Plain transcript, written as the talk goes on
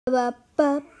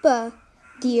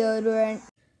Deodorant.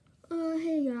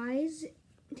 Hey guys,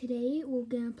 today we're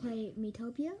gonna play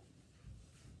Miitopia.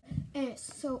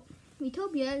 So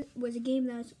Miitopia was a game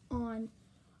that's on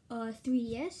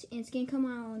 3DS, and it's gonna come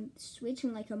out on Switch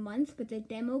in like a month, but the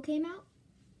demo came out.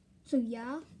 So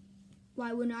yeah,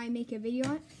 why wouldn't I make a video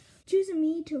on it? Choosing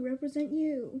me to represent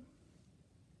you.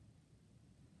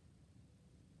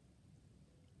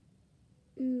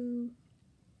 Ooh.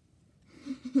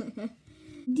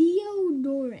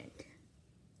 Deodorant.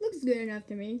 Looks good enough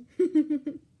to me.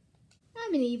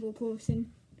 I'm an evil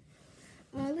person.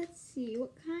 Let's see,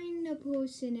 what kind of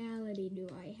personality do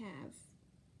I have?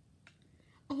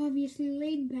 Obviously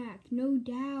laid back, no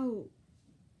doubt.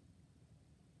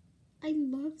 I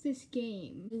love this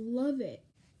game. Love it.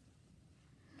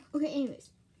 Okay, anyways.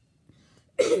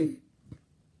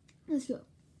 Let's go.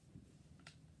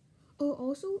 Oh,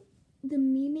 also, the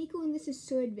meme maker in this is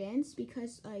so advanced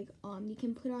because like you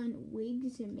can put on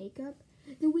wigs and makeup.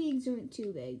 The wigs aren't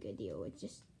too big a deal. It's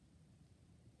just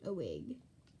a wig.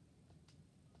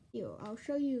 Yo, I'll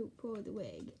show you for the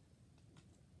wig.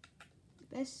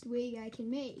 Best wig I can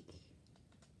make.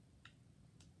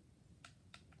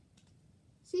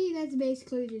 See, that's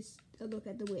basically just a look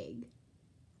at the wig.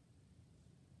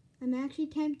 I'm actually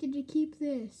tempted to keep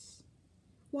this.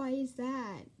 Why is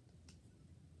that?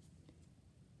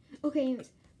 Okay, anyways,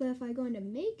 but if I go into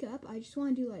makeup, I just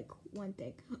want to do like one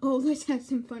thing. Oh, let's have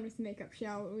some fun with makeup,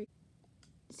 shall we?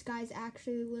 The sky's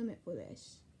actually the limit for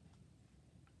this.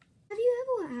 Have you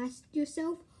ever asked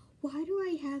yourself, why do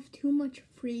I have too much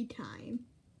free time?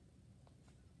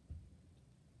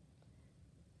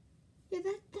 Yeah,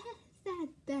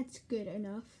 that's good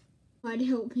enough. God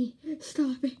help me.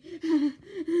 Stop it.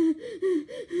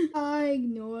 I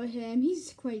ignore him.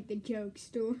 He's quite the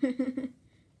jokester.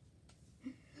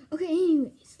 Okay,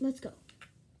 anyways, let's go.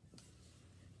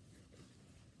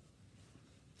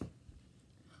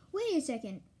 Wait a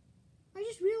second. I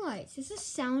just realized, is this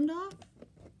sound off?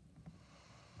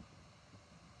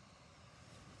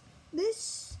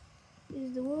 This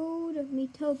is the world of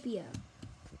Miitopia.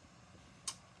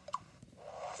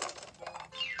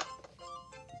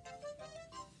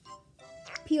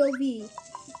 POV.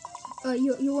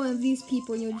 You're one of these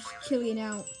people and you're just chilling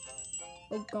out.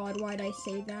 Oh god, why'd I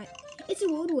say that? It's a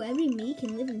world where every me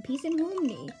can live in peace and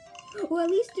harmony. Or at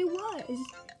least it was.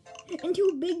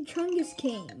 Until Big Chungus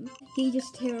came. He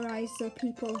just terrorized the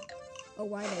people. Oh,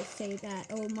 why'd I say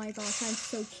that? Oh my gosh, I'm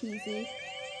so cheesy.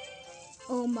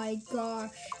 Oh my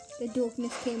gosh. The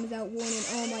darkness came without warning.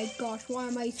 Oh my gosh, why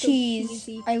am I so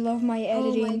cheesy? I love my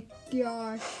editing. Oh my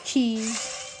gosh.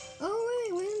 Cheese. Oh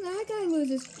wait, when did that guy lose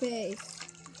his face?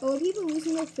 Oh, are people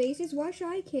losing their faces? Why should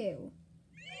I care?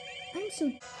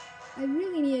 I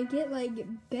really need to get, like,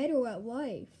 better at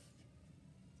life.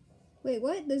 Wait,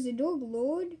 what? There's a Dark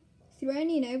Lord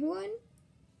threatening everyone?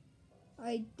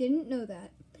 I didn't know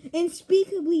that.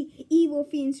 Unspeakably evil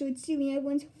fiends started stealing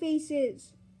everyone's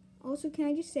faces. Also, can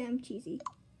I just say I'm cheesy?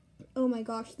 Oh my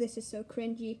gosh, this is so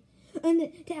cringy.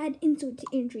 And to add insult to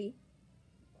injury,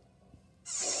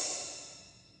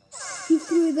 he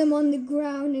threw them on the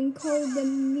ground and called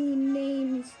them mean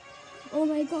names. Oh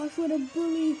my gosh, what a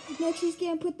bully. Next she's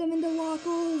gonna put them in the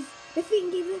lockers. The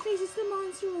fiend gave their faces to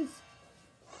monsters.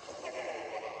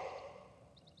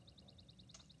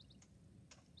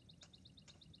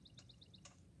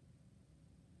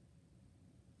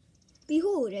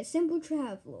 Behold, a simple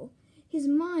traveler. His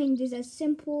mind is as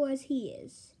simple as he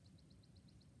is.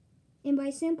 And by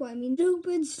simple, I mean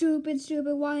stupid, stupid,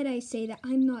 stupid. Why did I say that?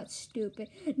 I'm not stupid.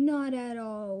 Not at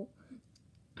all.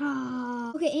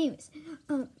 Okay, anyways.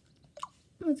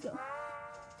 Let's go.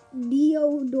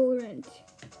 Deodorant.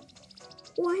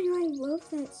 Why do I love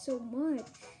that so much?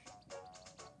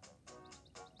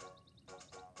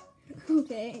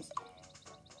 Okay.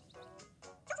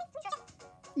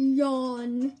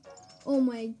 Yawn. Oh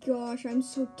my gosh, I'm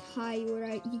so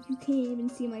tired. You can't even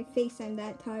see my face, I'm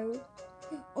that tired.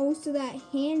 Also, that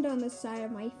hand on the side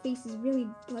of my face is really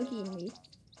bugging me.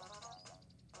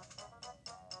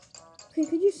 Okay,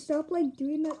 could you stop like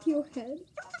doing that to your head?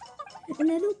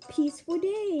 Another peaceful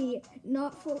day.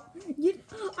 Not for you.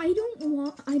 I don't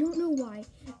know why,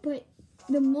 but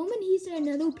the moment he said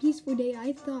another peaceful day,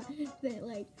 I thought that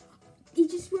like it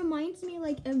just reminds me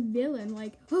like a villain.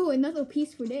 Like, oh, another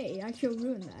peaceful day. I shall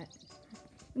ruin that.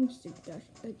 Let me just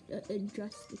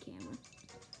adjust the camera.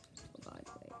 Oh God,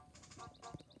 wait.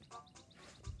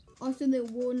 Also, there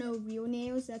were no real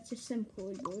nails. That's just some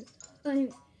cardboard.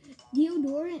 Anyways,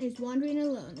 Deodorant is wandering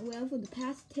alone wherever the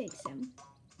path takes him.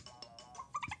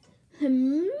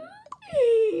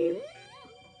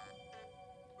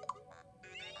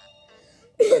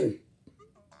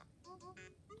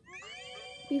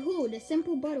 Behold, a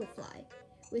simple butterfly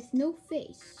with no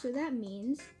face. So that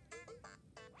means,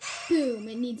 boom,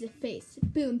 it needs a face.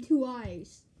 Boom, 2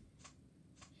 eyes.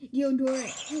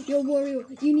 Deodorant. Yo, Wario,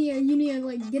 you need to,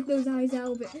 like, get those eyes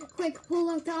out of it. Quick, pull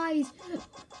out the eyes.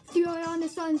 Throw it on the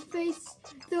sun's face.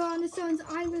 Throw it on the sun's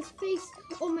eyeless face.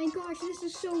 Oh my gosh, this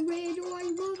is so red. Oh, I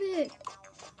love it.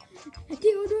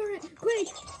 Deodorant, quick.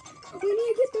 We need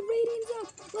to get the ratings up.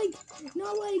 Like,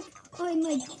 not like, in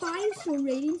like 5-star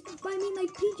ratings, but I mean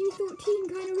like PG-13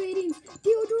 kind of ratings.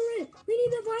 Deodorant, we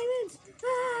need the violence.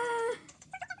 Ah!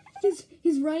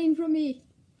 He's running from me.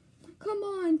 Come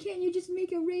on, can't you just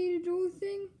make a rated R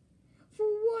thing? For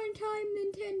one time,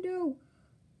 Nintendo.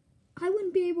 I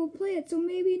wouldn't be able to play it, so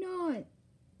maybe not.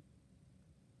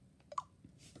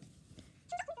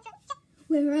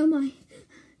 Where am I?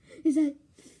 Is that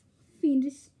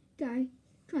fiendish guy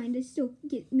trying to still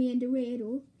get me into rated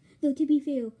R? Though to be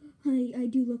fair, I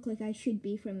do look like I should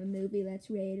be from a movie that's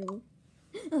rated R.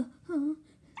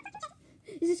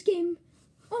 Is this game...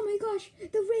 Oh my gosh,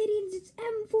 the ratings, it's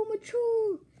M for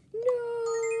mature.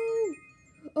 No!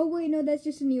 Oh wait, no, that's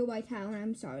just a nearby town.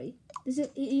 I'm sorry.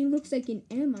 It looks like an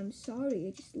M. I'm sorry.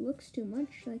 It just looks too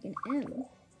much like an M.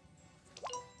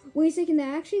 Wait a second,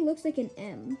 that actually looks like an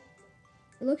M.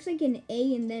 It looks like an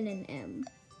A and then an M.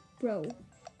 Bro.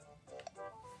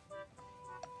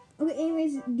 Okay,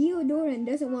 anyways, Deodorant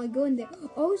doesn't want to go in there.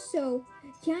 Also,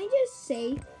 can I just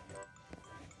say,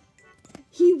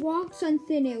 he walks on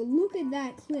thin air. Look at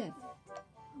that cliff.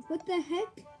 What the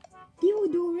heck?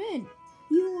 Deodorant,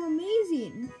 you're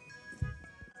amazing.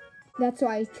 That's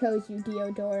why I chose you,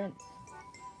 Deodorant.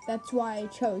 That's why I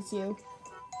chose you.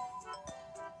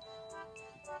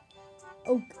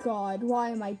 Oh God, why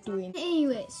am I doing?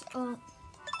 Anyways,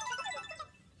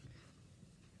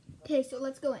 okay, so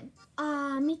let's go in.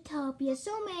 Miitopia,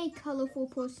 so many colorful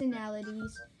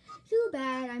personalities. Too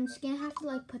bad, I'm just gonna have to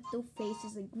like put those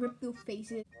faces, like rip those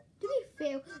faces. To be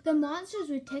fair, the monsters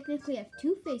would technically have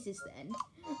 2 faces then.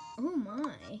 Oh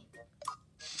my.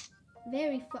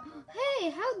 Very fun. Hey,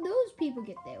 how'd those people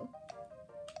get there?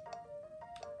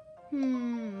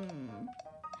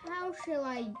 How shall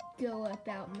I go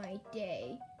about my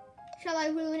day? Shall I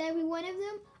ruin every one of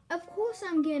them? Of course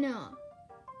I'm gonna.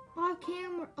 Off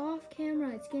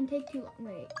camera, it's gonna take too long.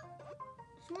 Wait.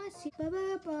 Just wanna see.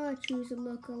 Choose a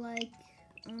lookalike.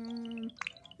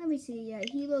 Let me see. Yeah,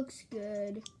 he looks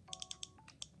good.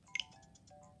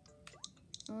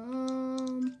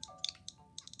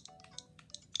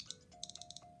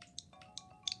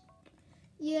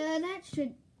 Yeah, that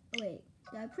should. Wait,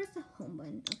 did I press the home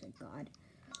button? Okay, God.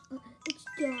 It's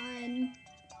done.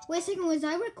 Wait a second, was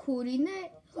I recording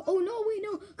that? Oh no, wait,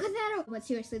 no, cut that out. But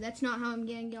seriously, that's not how I'm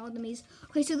getting all the maze.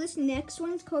 Okay, so this next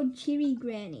one's called Cheery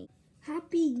Granny.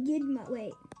 Happy Gidma.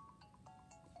 Wait.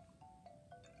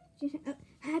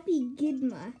 Happy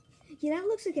Gidma. Yeah, that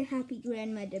looks like a happy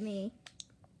grandma to me.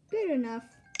 Good enough.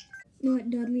 No,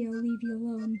 Dudley, I'll leave you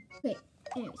alone. Okay,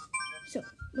 anyways, so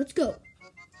let's go.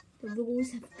 The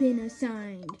roles have been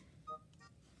assigned.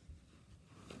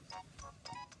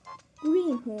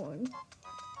 Greenhorn.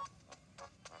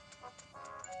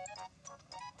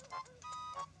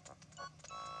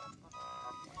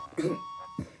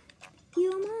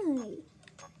 Who am I?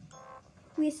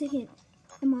 Wait a second.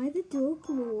 Am I the Dark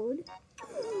Lord?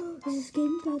 Is this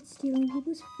game about stealing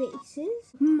people's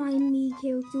faces? My Mii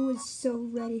character was so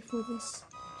ready for this.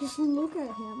 Just look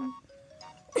at him.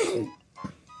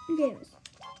 Okay.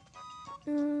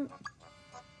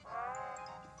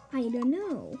 I don't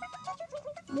know.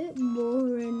 Bit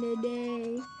boring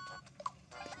today.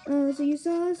 So you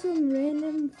saw some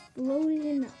random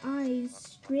floating eyes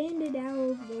stranded out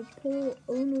of the poor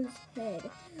owner's head.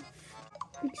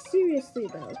 Like seriously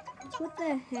though, what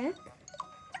the heck?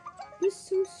 You're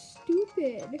so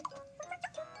stupid.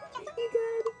 You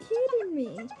gotta be kidding me.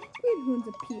 Greenhorn's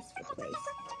a peaceful place.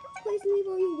 Please leave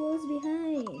all your woes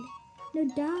behind. No,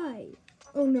 die.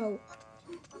 Oh no.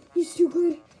 He's too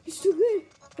good. He's too good.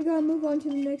 I gotta move on to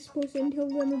the next person and tell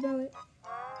them about it.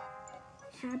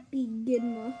 Happy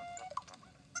Gidma.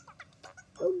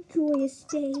 Oh, joyous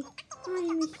day. I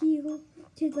am here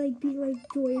to be like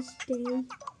joyous day.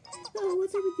 Oh,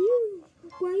 what's up with you?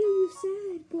 Why are you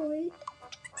sad, boy?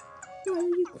 Why are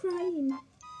you crying?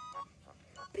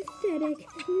 Pathetic.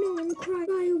 No one cries.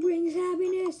 Fire brings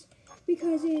happiness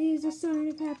because it is a sign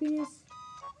of happiness.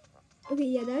 Okay,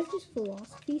 yeah, that's just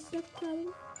philosophy stuff,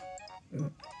 probably.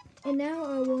 And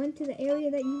now we're on to the area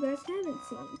that you guys haven't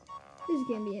seen. This is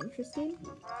gonna be interesting.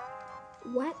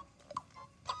 What?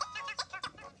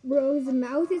 Bro, his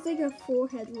mouth is like a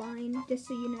forehead line, just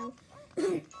so you know.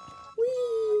 Wee,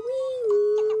 wee,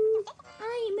 woo.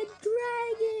 I'm a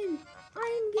dragon.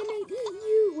 I'm gonna eat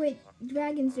you.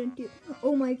 dragons don't do.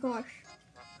 Oh my gosh.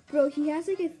 Bro, he has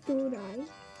like a third eye.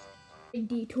 A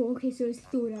detour. Okay, so his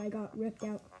third eye got ripped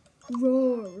out.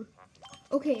 Roar.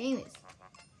 Okay, anyways.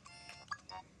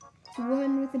 It's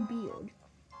one with a beard.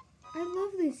 I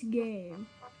love this game.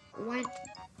 What?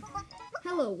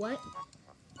 Hello, what?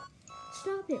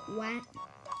 Stop it, what?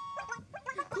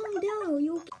 Calm down,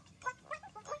 you.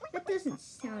 That doesn't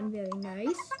sound very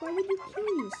nice. Why would you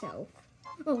kill yourself?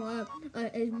 Oh,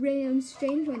 a random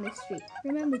stranger on the street.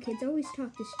 Remember, kids, always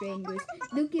talk to strangers.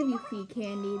 They'll give you free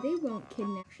candy. They won't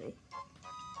kidnap you.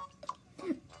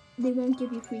 They won't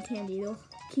give you free candy. They'll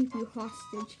keep you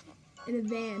hostage in a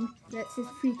van that says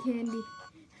free candy.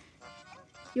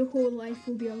 Your whole life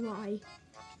will be a lie.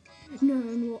 No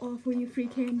one will offer you free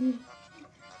candy.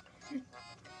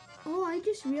 Oh, I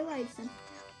just realized something.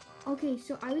 Okay,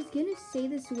 so I was gonna say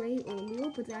this way earlier,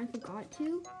 but then I forgot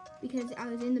to because I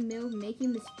was in the middle of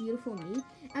making this beautiful meat.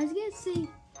 I was gonna say,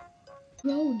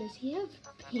 bro, does he have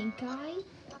pink eye?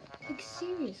 Like,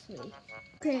 seriously.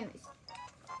 Okay, anyways.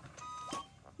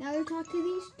 Now we'll talk to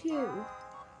these two.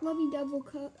 Lovey double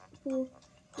couple,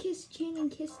 Kiss Chin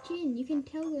and Kiss Chin. You can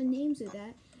tell their names of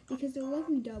that because they're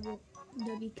lovely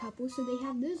couple, so they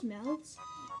have those mouths.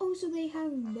 Oh, so they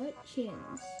have butt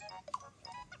chins.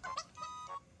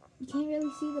 You can't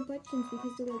really see the butt chins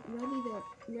because they're like rubbing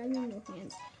their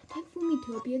hands. Type for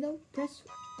Miitopia though. Press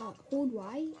hold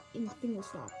Y and thing will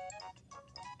stop.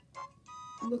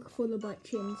 Look for the butt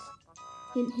chins.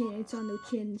 Hint, hint, it's on their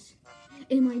chins.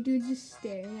 And my dude's just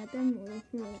staring at them.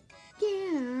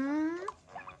 Yeah.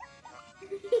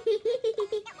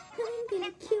 I'm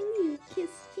gonna kill you, Kiss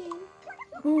Chin.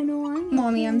 Oh no,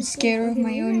 Mommy, I'm scared of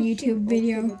my own YouTube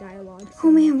video.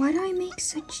 Oh man, why do I make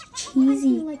such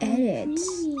cheesy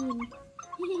edits?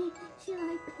 Should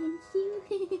I pinch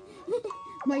you?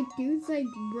 My dude's like,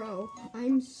 bro,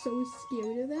 I'm so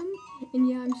scared of them. And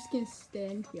yeah, I'm just gonna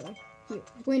stand here.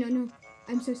 Wait, no,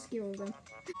 I'm so scared of them.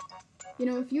 You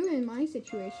know, if you were in my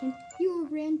situation, you would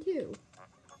have ran too.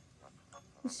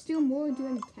 There's still more to do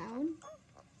in town.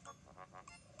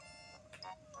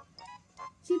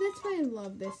 See, that's why I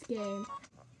love this game.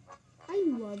 I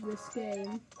love this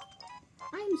game.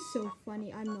 I'm so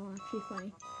funny. I'm not actually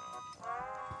funny.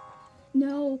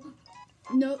 No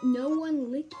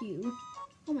one lick you.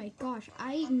 Oh my gosh,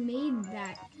 I made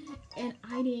that and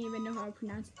I didn't even know how to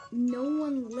pronounce it. No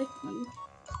one lick you.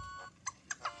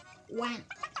 Wow.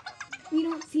 We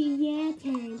don't see ya,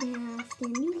 Terry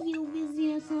Baston. You here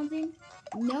busy or something?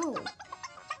 No.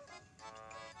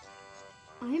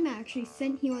 I'm actually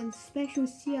sent here on a special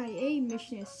CIA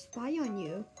mission to spy on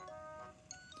you.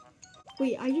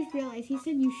 Wait, I just realized he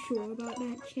said you sure about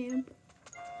that, champ?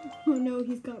 Oh no,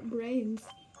 he's got brains.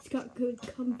 He's got good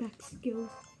comeback skills.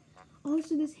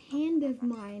 Also, this hand of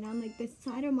mine on like the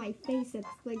side of my face that's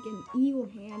like an evil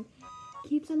hand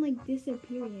keeps on like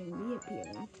disappearing and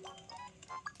reappearing.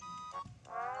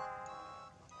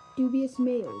 Dubious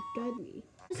male, Dudley.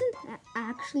 Doesn't that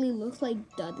actually look like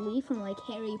Dudley from like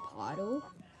Harry Potter?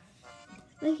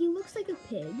 Like he looks like a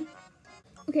pig.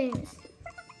 Okay, anyways.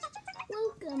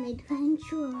 Welcome,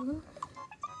 adventurer.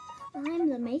 I'm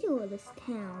the mayor of this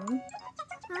town.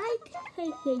 I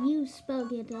take it you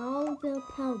spoken to all the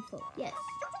powerful. Yes.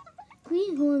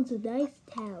 Greenhorn's a nice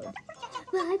town.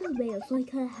 But I'm the mayor, so I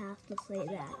kinda have to say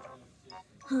that.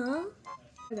 Huh?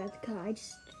 That's cut. I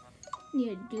just need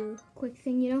to do a quick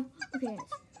thing, you know? Okay.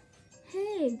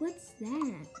 Hey, what's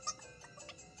that?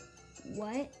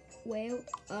 What? Well,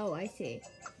 oh, I see.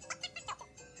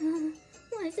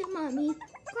 What is it, Mommy?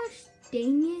 Gosh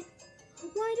dang it.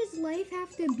 Why does life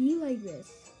have to be like this?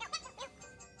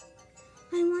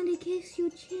 I want to kiss your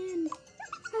chin.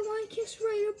 I want to kiss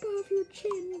right above your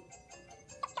chin.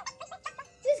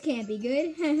 This can't be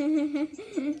good.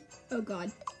 Oh,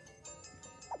 God.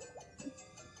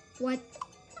 What?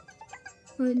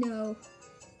 Oh, no.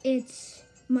 It's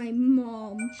my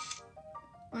mom.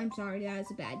 I'm sorry, that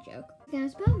was a bad joke. I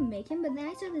was about to make him, but then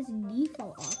I saw this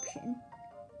default option.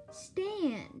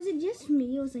 Stand. Was it just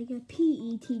me or was like a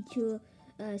PE teacher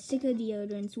sick of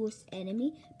deodorant's worst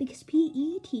enemy? Because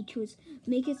PE teachers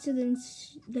make it so then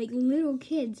like little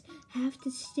kids have to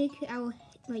stick our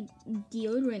like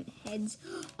deodorant heads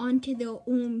onto their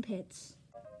armpits.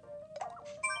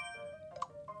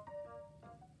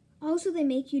 Also, they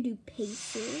make you do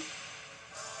pacer.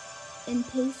 And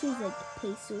pacer's like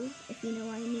pacer, if you know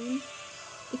what I mean.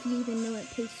 If you even know what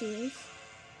pacer is.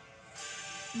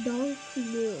 Dark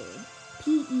Lord,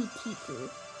 PE teacher.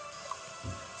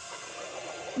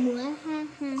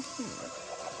 Mwahaha.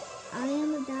 I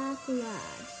am a Dark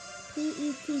Lord,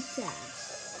 PE teacher.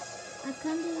 I've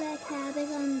come to wreak havoc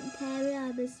on carry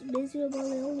on this miserable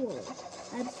little world.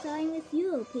 I'm starting with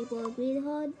you, people of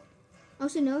Greenhorn.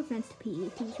 Also, no offense to PE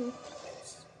teachers.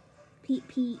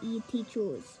 PE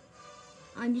teachers.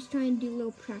 I'm just trying to do a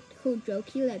little practical joke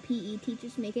here that PE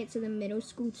teachers make it so the middle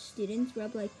school students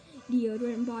rub like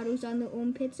deodorant bottles on their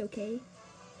armpits, okay?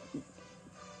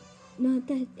 Not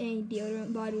that any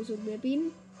deodorant bottles are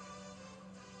living.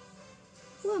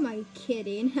 What am I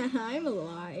kidding? I'm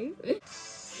alive.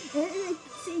 And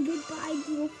say goodbye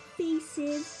to your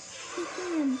faces.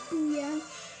 Booyah.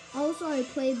 Also, I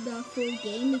played the full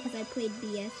game because I played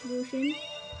BS version.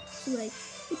 So like,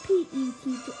 the PE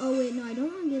teacher. Oh wait, no, I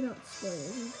don't want to give out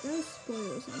spoilers. That was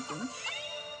spoil or something.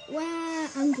 Wow,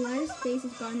 I'm glad his face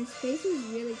is gone. His face was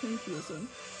really confusing.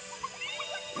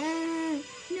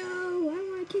 No, I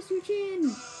want to kiss your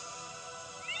chin.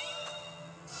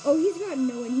 Oh, he's got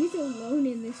no one. He's alone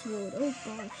in this world. Oh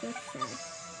gosh, that's sad.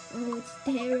 Oh, it's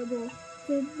terrible.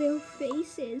 Their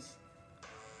faces.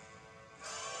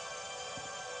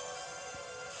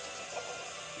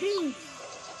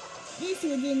 This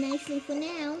will do nicely for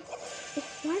now.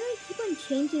 Why do I keep on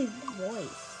changing his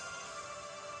voice?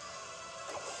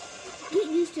 Get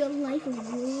used to a life of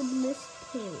wordless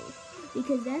terror,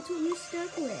 because that's what you're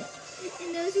stuck with.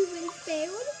 And those who've been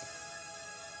failed,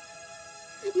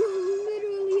 you're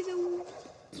literally the.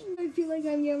 I feel like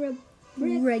I'm gonna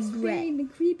regret the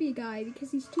creepy guy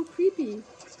because he's too creepy.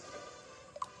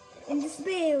 And just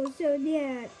failed, so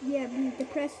yeah, be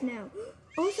depressed now.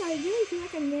 Also, I really feel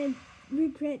like I'm gonna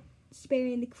regret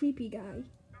sparing the creepy guy.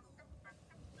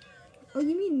 Oh,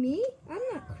 you mean me? I'm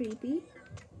not creepy.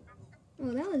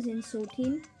 Oh, that was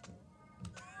insulting.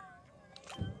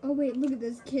 Oh wait, look at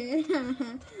this kid.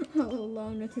 All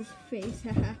alone with his face.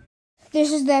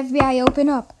 This is the FBI. Open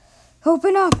up.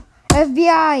 Open up.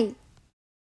 FBI.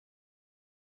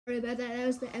 Sorry about that. That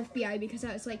was the FBI because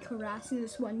I was like harassing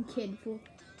this one kid for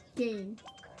getting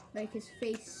like his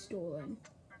face stolen.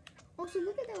 Also,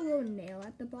 look at that little nail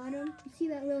at the bottom. You see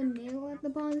that little nail at the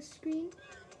bottom of the screen?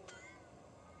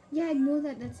 Yeah, ignore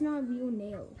that. That's not a real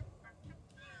nail.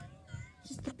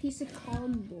 It's just a piece of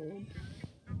cardboard.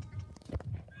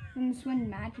 And this one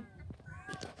magic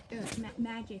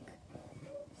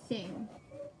thing.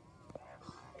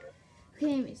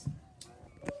 Okay, anyways.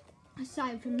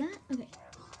 Aside from that, okay.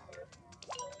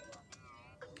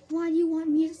 Why do you want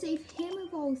me to save him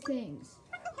of all things?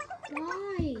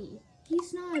 Why?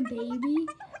 He's not a baby.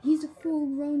 He's a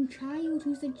full-grown child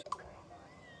who's a...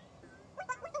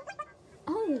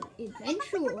 Oh,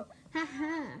 adventure.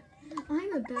 Haha.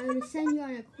 I'm about to send you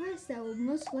on a quest that will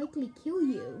most likely kill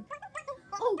you.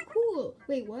 Oh, cool.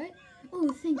 Wait, what?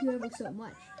 Oh, thank you ever so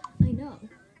much. I know.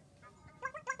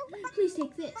 Please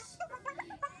take this.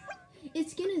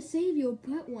 It's gonna save your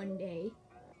butt one day.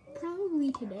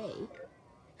 Probably today.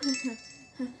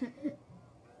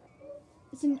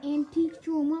 It's an antique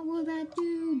jewel. What will that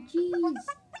do?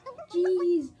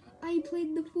 Jeez. I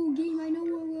played the full game. I know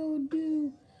what it will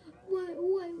do. What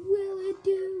will it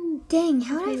do? Dang,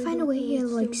 how did I find a way to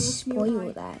like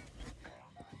spoil that?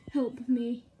 Help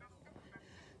me.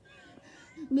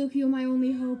 Luke, you're my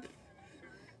only hope.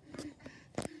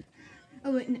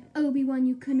 Oh wait, no. Obi-Wan,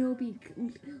 you Kenobi.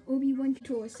 Obi-Wan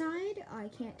to a side. I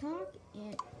can't talk.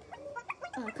 And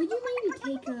could you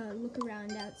maybe take a look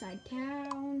around outside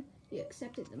town? You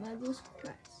accepted the Muggle's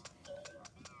request.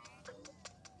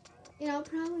 And I'll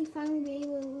probably finally be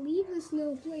able to leave this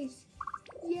little place.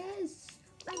 Yes!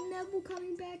 I'm never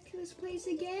coming back to this place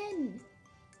again.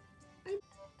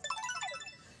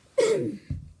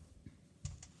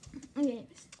 Okay.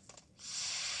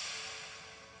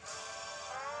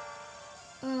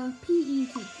 PE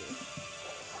teacher.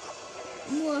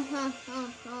 Mwahaha.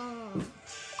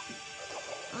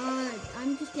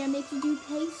 I'm just gonna make you do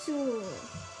peso.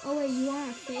 Oh wait, you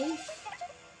want a face?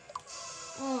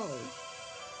 Oh,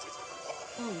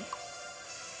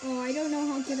 I don't know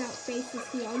how to give out faces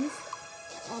here. I'll just,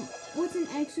 what's an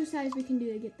exercise we can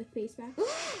do to get the face back?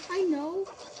 I know.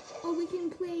 Oh, we can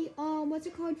play, what's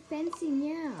it called? Fencing,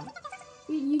 yeah.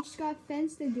 You just got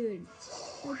fenced a dude.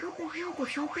 Like, what the heck?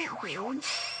 It's not that hard.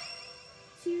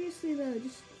 Seriously though,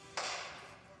 just...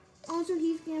 Also,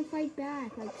 he's gonna fight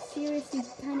back. Like, seriously,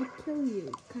 kind of kill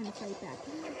you. Kind of fight back.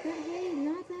 But hey,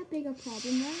 not that big a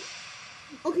problem, right?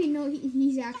 Okay, no,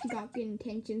 he's actually got good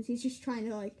intentions. He's just trying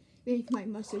to, like, make my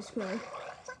muscles grow.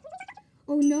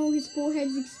 Oh no, his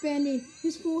forehead's expanding.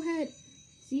 His forehead.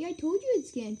 See, I told you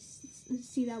it's gonna...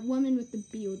 See, that woman with the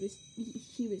beard,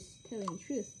 she was telling the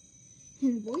truth.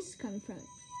 And the voice is coming from it.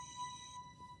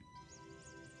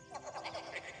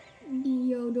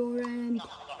 Deodorant.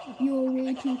 You're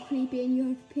way too creepy and you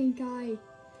have pink eye.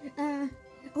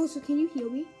 Also, can you heal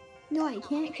me? No, I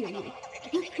can't hear you.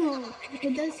 No,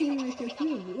 it does seem like you're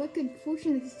hearing me. What good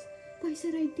fortune is this? But I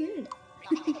said I did.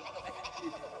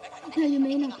 Now, you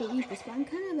may not believe this, but I'm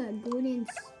kind of a good in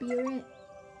spirit.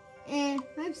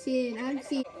 I've seen.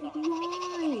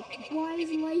 Why? Why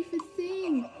is life a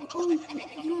thing? Oh,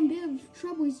 you're in a bit of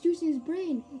trouble. He's juicing his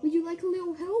brain. Would you like a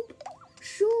little help?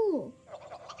 Sure.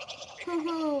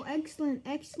 Ho, excellent.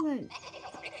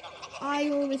 I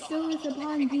will bestow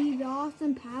upon thee the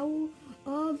awesome power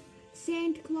of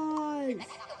Santa Claus.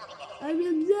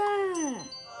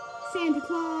 Santa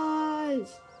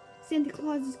Claus. Santa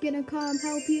Claus is gonna come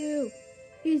help you.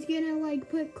 He's gonna like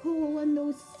put coal in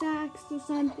those sacks or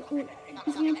something.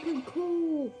 He's gonna put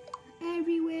coal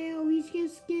everywhere. He's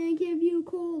just gonna give you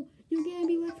coal. You're gonna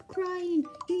be left crying.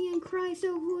 You're gonna cry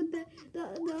so hard that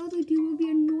the other dude will be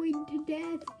annoyed to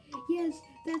death. Yes,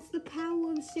 that's the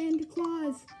power of Santa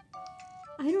Claus.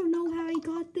 I don't know how I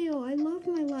got there. I love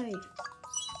my life.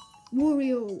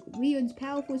 Wario wields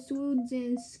powerful swords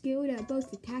and is skilled at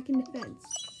both attack and defense.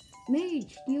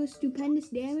 Mage deals stupendous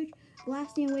damage,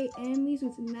 blasting away enemies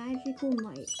with magical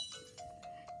might.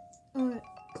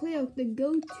 Cleric, the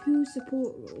go-to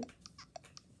support role.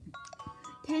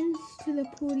 Tends to the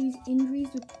party's injuries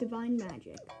with divine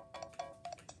magic.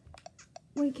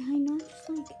 Wait, can I not just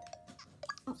like...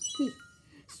 Oh, wait.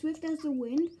 Swift as the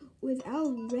wind, without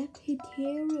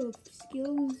repertoire of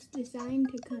skills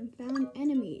designed to confound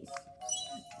enemies.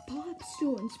 Pop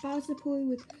Store inspires the party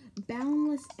with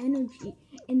boundless energy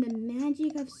and the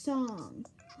magic of song.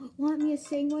 Want me to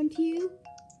sing one to you?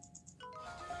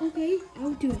 Okay,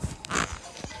 I'll do it.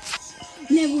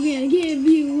 Never gonna give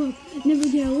you up, never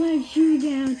gonna let you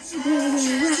down, never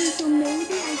gonna rock. So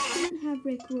maybe I shouldn't have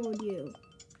rickrolled you.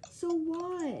 So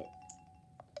what?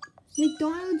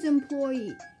 McDonald's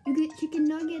employee, you get chicken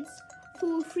nuggets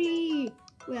for free.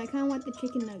 Wait, I kinda want the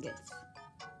chicken nuggets.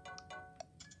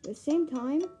 At the same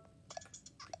time,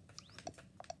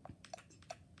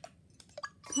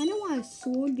 kinda want a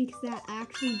sword because that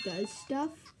actually does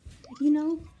stuff. You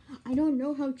know, I don't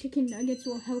know how chicken nuggets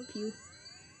will help you.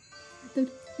 The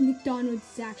McDonald's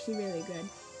is actually really good.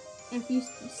 And if you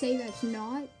say that's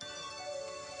not,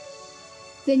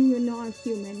 then you're not a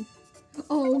human.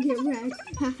 Oh, get wrecked.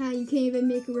 Haha, you can't even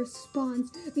make a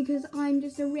response because I'm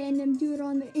just a random dude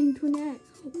on the internet.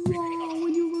 Whoa,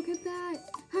 would you look at that?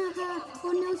 Haha,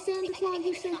 oh no, Santa Claus,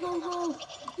 you said ho ho.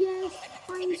 Yes,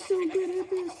 I'm so good at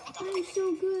this. I'm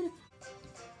so good.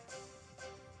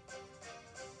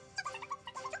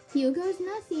 Here goes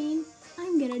nothing.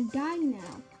 I'm gonna die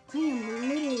now. I am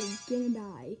literally gonna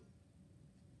die.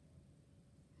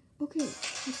 Okay,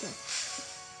 let's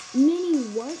go. Mini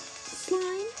what?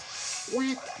 Slime?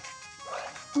 What?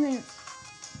 Okay.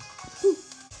 Whew.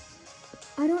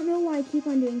 I don't know why I keep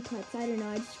on doing cuts. I don't know.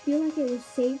 I just feel like it would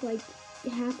save like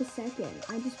half a second.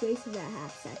 I just wasted that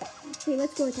half second. Okay,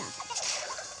 let's go attack.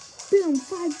 Boom,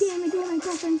 5 damage. Oh my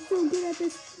gosh, I'm so good at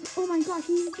this. Oh my gosh,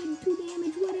 he did 2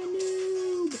 damage. What a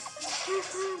noob.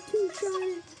 Haha, 2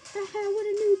 shot. Haha, what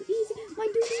a noob. Easy. My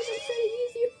dude even said it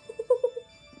easy.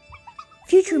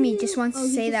 Future me just wants to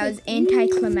say that was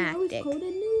anticlimactic. I was called a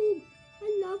noob. I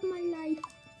love my life.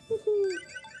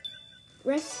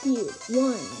 Rescue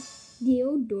 1.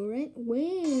 Deodorant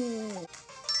win.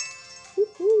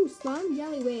 Woohoo, slime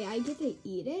jelly. Wait, I get to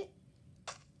eat it?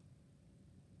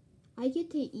 I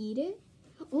get to eat it?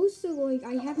 Also, like,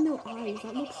 I have no eyes.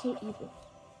 That looks so evil.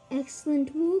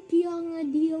 Excellent work,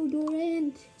 young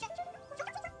deodorant.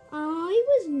 I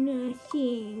was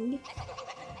nothing.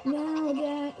 Now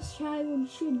that child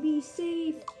should be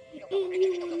safe. And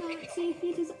you are not safe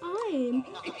because I'm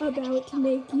about to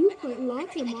make you put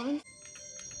lots of monsters.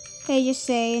 Hey, just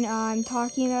saying, I'm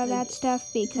talking about that stuff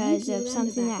because of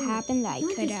something that happened that I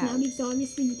Not could just now, have. because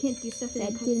obviously you can't do stuff in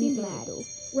That a cutscene, didn't but matter.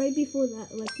 right before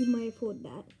that, like you might have heard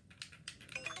that.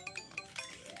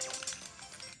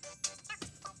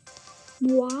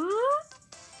 What?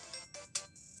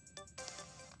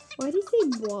 Why did he say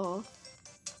blah?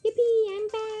 Yippee, I'm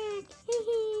back!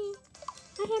 Hehe!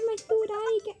 I have my third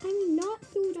eye again. I mean, not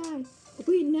third eye.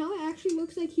 Wait, now it actually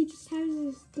looks like he just has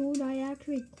his third eye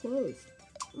actually closed.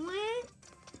 What?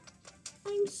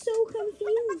 I'm so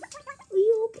confused. Are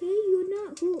you okay? You're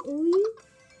not hurt, are you?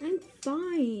 I'm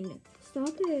fine.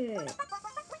 Stop it.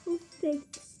 Oh, thank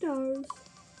stars.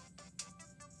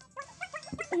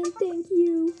 And thank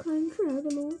you, kind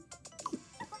traveler.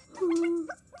 Oh,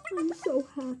 I'm so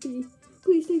happy.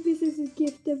 Please take this as a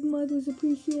gift of mother's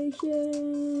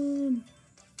appreciation.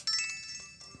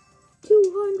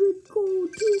 200 gold,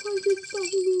 200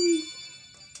 bubbles.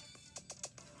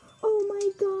 Oh my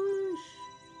gosh.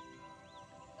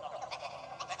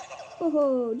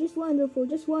 Oh, just wonderful,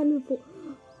 just wonderful.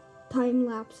 time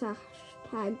lapse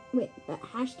hashtag. Wait,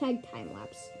 hashtag time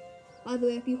lapse. By the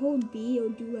way, if you hold B, it'll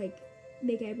do like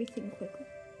make everything quicker.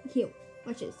 Here,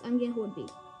 watch this. I'm gonna hold B.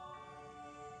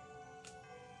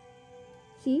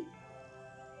 See?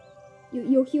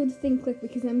 You'll hear the thing click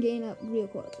because I'm getting up real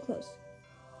close.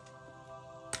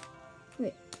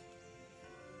 Wait.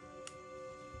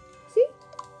 See?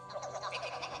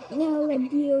 Now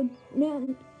now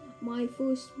my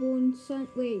firstborn son.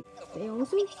 Wait, they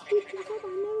also speak things up. I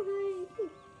know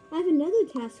how. I have another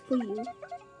task for you.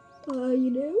 You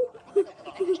know?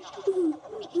 Have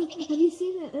you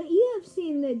seen that? You have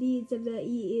seen the deeds of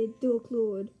the Dark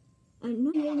Lord. I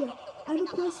know. Yeah. I have a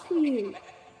quest for you.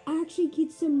 Actually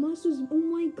get some muscles. Oh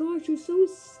my gosh, you're so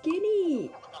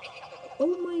skinny.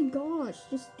 Oh my gosh,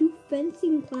 just do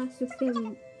fencing class with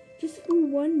him. Just for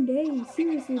one day.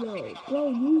 Seriously though. Bro,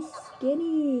 you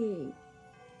skinny.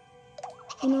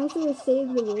 And also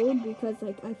save the world because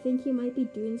like I think he might be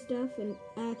doing stuff and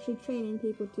actually training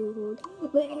people too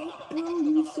hard. But bro,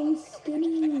 you're so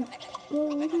skinny. Bro,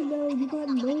 look at that. You got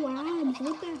no abs.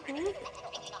 What the heck?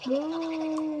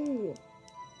 Bro.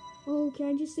 Oh, can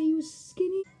I just say you're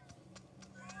skinny?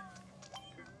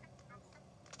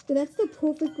 So that's the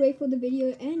perfect way for the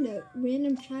video to end. A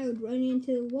random child running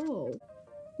into the wall.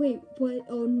 Wait, what?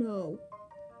 Oh no.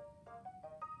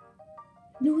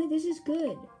 No, wait, this is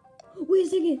good. Wait a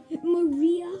second.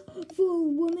 Maria for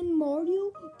woman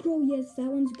Mario? Bro, yes, that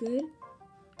one's good.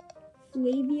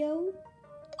 Flavio.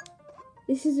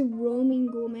 This is a roaming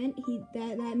gourmet.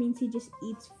 That means he just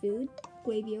eats food.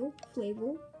 Flavio.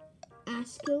 Flavor.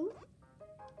 Asko.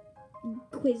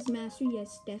 Quizmaster,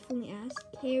 yes, definitely ask.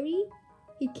 Carry.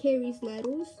 He carries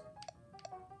letters.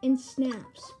 And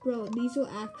snaps. Bro, these are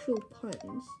actual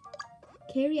puns.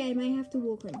 Carry, I might have to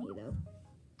work on you though.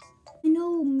 I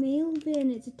know, Melvin,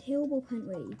 it's a terrible pun.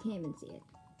 Wait, you can't even see it.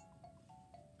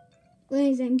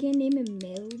 Anyways, I'm gonna name him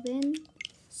Melvin.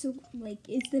 So, like,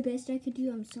 it's the best I could do,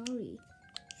 I'm sorry.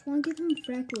 Just wanna give him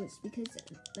freckles because,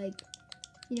 like,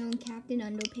 you know, in Captain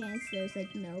Underpants, there's,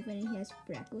 like, Melvin and he has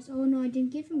freckles. Oh no, I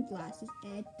didn't give him glasses.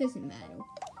 It doesn't matter.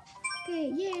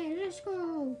 Okay, yeah, let's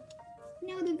go.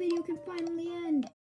 Now the video can finally end.